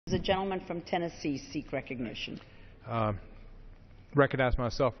The gentleman from Tennessee seek recognition. Recognize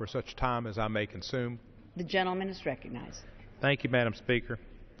myself for such time as I may consume. The gentleman is recognized. Thank you, Madam Speaker.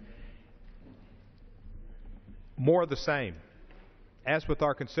 More of the same. As with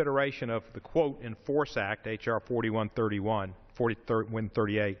our consideration of the, quote, Enforce Act, H.R.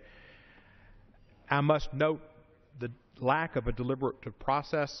 4138, I must note the lack of a deliberative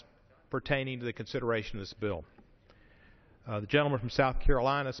process pertaining to the consideration of this bill. The gentleman from South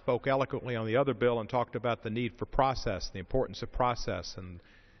Carolina spoke eloquently on the other bill and talked about the need for process, the importance of process, and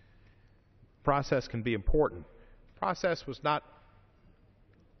process can be important. Process was not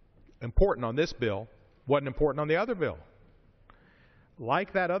important on this bill, wasn't important on the other bill.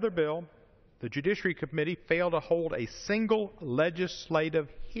 Like that other bill, the Judiciary Committee failed to hold a single legislative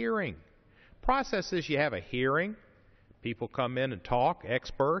hearing. Process is you have a hearing, people come in and talk,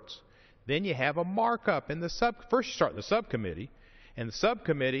 experts, then you have a markup in the first you start in the subcommittee, and the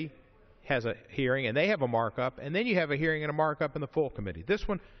subcommittee has a hearing and they have a markup, and then you have a hearing and a markup in the full committee. This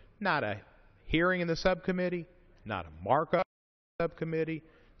one, not a hearing in the subcommittee, not a markup in the subcommittee,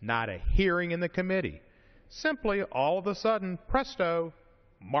 not a hearing in the committee. Simply, all of a sudden, presto,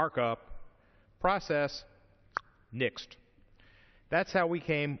 markup, process, nixed. That's how we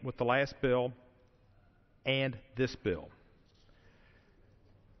came with the last bill and this bill.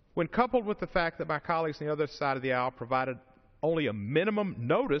 When coupled with the fact that my colleagues on the other side of the aisle provided only a minimum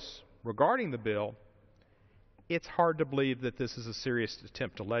notice regarding the bill, it's hard to believe that this is a serious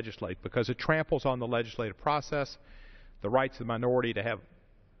attempt to legislate, because it tramples on the legislative process, the rights of the minority to have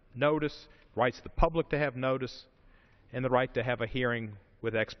notice, rights of the public to have notice, and the right to have a hearing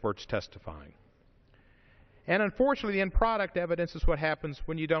with experts testifying. And unfortunately, the end product evidences what happens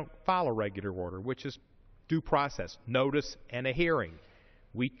when you don't follow regular order, which is due process, notice, and a hearing.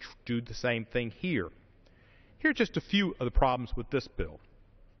 We do the same thing here. Here are just a few of the problems with this bill.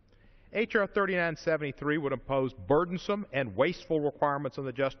 H.R. 3973 would impose burdensome and wasteful requirements on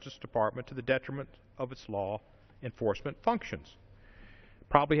the Justice Department to the detriment of its law enforcement functions.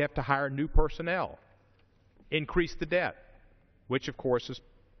 Probably have to hire new personnel, increase the debt, which of course is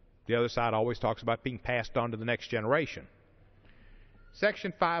the other side always talks about being passed on to the next generation.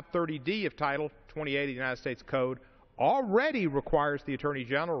 Section 530D of Title 28 of the United States Code already requires the Attorney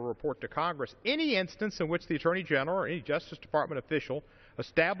General to report to Congress any instance in which the Attorney General or any Justice Department official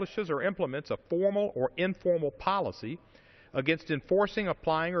establishes or implements a formal or informal policy against enforcing,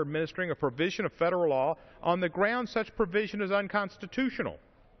 applying, or administering a provision of federal law on the ground such provision is unconstitutional.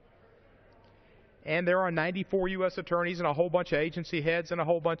 And there are 94 U.S. attorneys and a whole bunch of agency heads and a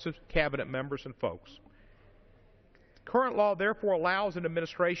whole bunch of cabinet members and folks. Current law therefore allows an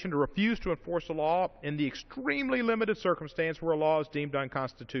administration to refuse to enforce a law in the extremely limited circumstance where a law is deemed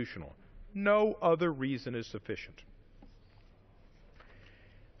unconstitutional. No other reason is sufficient.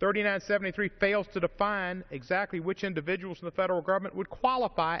 3973 fails to define exactly which individuals in the federal government would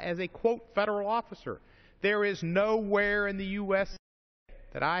qualify as a, quote, federal officer. There is nowhere in the U.S.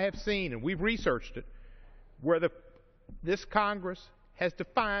 that I have seen, and we've researched it, where this Congress has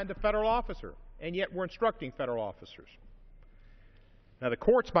defined a federal officer, and yet we're instructing federal officers. Now, the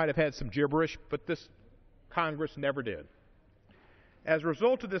courts might have had some gibberish, but this Congress never did. As a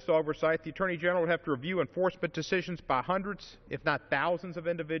result of this oversight, the Attorney General would have to review enforcement decisions by hundreds, if not thousands, of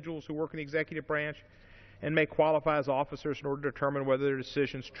individuals who work in the executive branch and may qualify as officers in order to determine whether their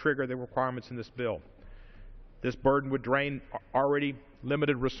decisions trigger the requirements in this bill. This burden would drain already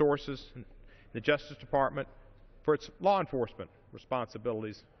limited resources in the Justice Department for its law enforcement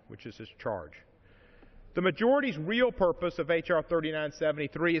responsibilities, which is its charge. The majority's real purpose of H.R.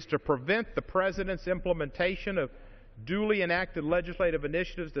 3973 is to prevent the President's implementation of duly enacted legislative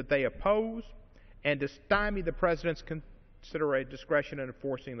initiatives that they oppose and to stymie the President's discretion in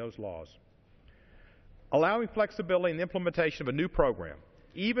enforcing those laws. Allowing flexibility in the implementation of a new program,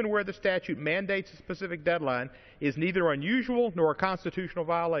 even where the statute mandates a specific deadline, is neither unusual nor a constitutional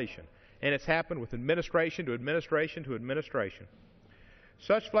violation, and it's happened with administration to administration to administration.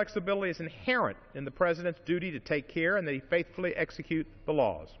 Such flexibility is inherent in the President's duty to take care and that he faithfully execute the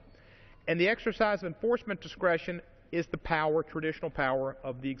laws. And the exercise of enforcement discretion is the power, traditional power,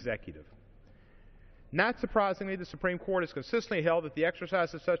 of the executive. Not surprisingly, the Supreme Court has consistently held that the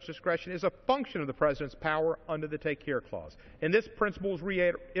exercise of such discretion is a function of the President's power under the Take Care Clause. And this principle was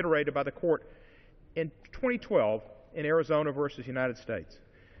reiterated by the Court in 2012 in Arizona versus United States.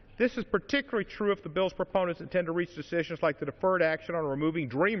 This is particularly true if the bill's proponents intend to reach decisions like the deferred action on removing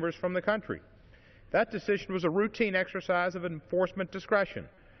Dreamers from the country. That decision was a routine exercise of enforcement discretion,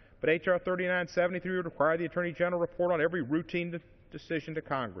 but H.R. 3973 would require the Attorney General report on every routine decision to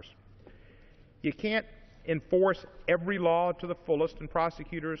Congress. You can't enforce every law to the fullest, and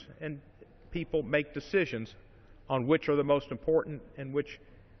prosecutors and people make decisions on which are the most important and which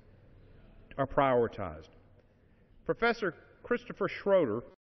are prioritized. Professor Christopher Schroeder,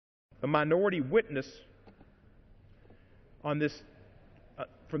 a minority witness on this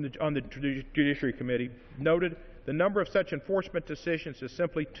on the Judiciary Committee, noted the number of such enforcement decisions is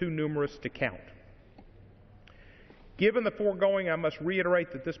simply too numerous to count. Given the foregoing, I must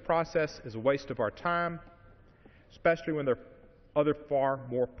reiterate that this process is a waste of our time, especially when there are other far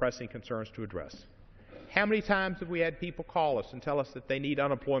more pressing concerns to address. How many times have we had people call us and tell us that they need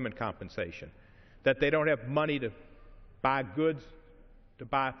unemployment compensation, that they don't have money to buy goods, to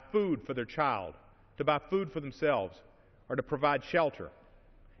buy food for their child, to buy food for themselves, or to provide shelter,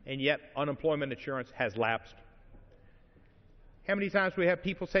 and yet unemployment insurance has lapsed? How many times we have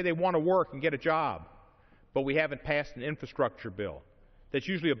people say they want to work and get a job, but we haven't passed an infrastructure bill? That's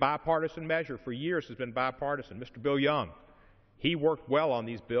usually a bipartisan measure. For years has been bipartisan. Mr. Bill Young, he worked well on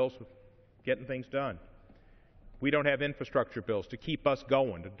these bills with getting things done. We don't have infrastructure bills to keep us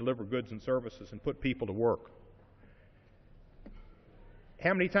going, to deliver goods and services and put people to work.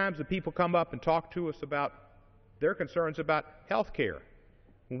 How many times have people come up and talk to us about their concerns about health care,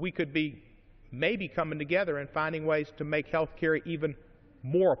 when we could be maybe coming together and finding ways to make health care even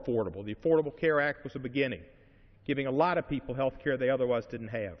more affordable? The Affordable Care Act was a beginning, giving a lot of people health care they otherwise didn't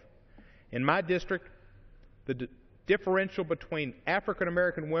have. In my district, the differential between African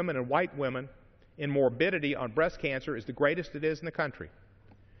American women and white women in morbidity on breast cancer is the greatest it is in the country.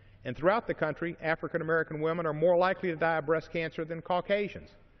 And throughout the country, African American women are more likely to die of breast cancer than Caucasians.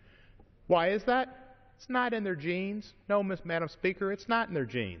 Why is that? It's not in their genes. No, Madam Speaker, it's not in their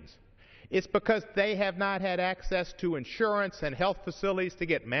genes. It's because they have not had access to insurance and health facilities to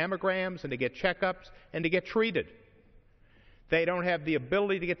get mammograms and to get checkups and to get treated. They don't have the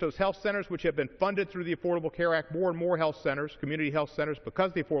ability to get those health centers, which have been funded through the Affordable Care Act, more and more health centers, community health centers, because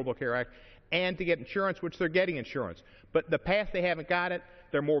of the Affordable Care Act, and to get insurance, which they're getting insurance. But in the past they haven't got it,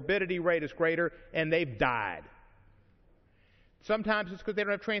 their morbidity rate is greater, and they've died. Sometimes it's because they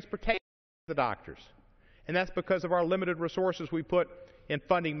don't have transportation to the doctors. And that's because of our limited resources we put in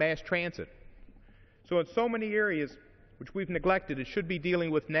funding mass transit. So in so many areas which we've neglected and should be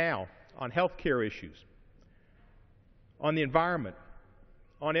dealing with now, on health care issues, on the environment,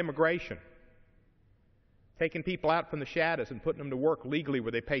 on immigration, taking people out from the shadows and putting them to work legally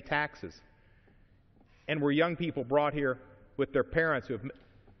where they pay taxes, and where young people brought here with their parents who have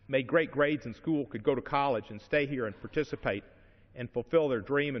made great grades in school could go to college and stay here and participate and fulfill their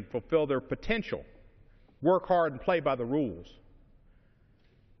dream and fulfill their potential, work hard and play by the rules.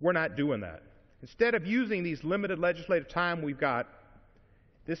 We're not doing that. Instead of using these limited legislative time we've got,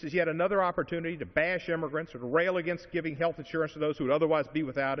 this is yet another opportunity to bash immigrants or to rail against giving health insurance to those who would otherwise be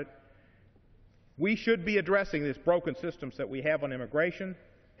without it. We should be addressing these broken systems that we have on immigration,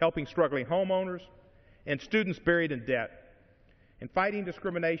 helping struggling homeowners and students buried in debt, and fighting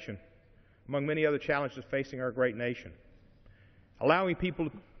discrimination, among many other challenges facing our great nation. Allowing people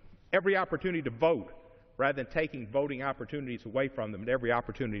every opportunity to vote rather than taking voting opportunities away from them at every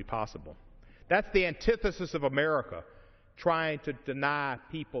opportunity possible. That's the antithesis of America, trying to deny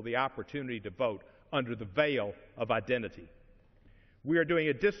people the opportunity to vote under the veil of identity. We are doing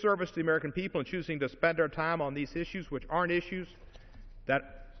a disservice to the American people in choosing to spend our time on these issues, which aren't issues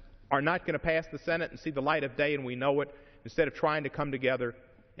that are not going to pass the Senate and see the light of day, and we know it, instead of trying to come together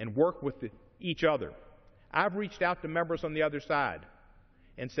and work with each other. I've reached out to members on the other side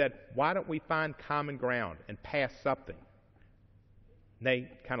and said, why don't we find common ground and pass something? And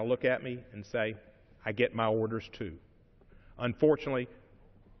they kind of look at me and say, I get my orders too. Unfortunately,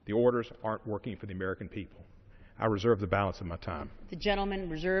 the orders aren't working for the American people. I reserve the balance of my time. The gentleman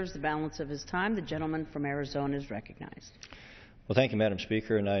reserves the balance of his time. The gentleman from Arizona is recognized. Well, thank you, Madam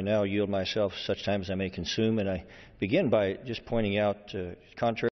Speaker, and I now yield myself such time as I may consume. And I begin by just pointing out, contrary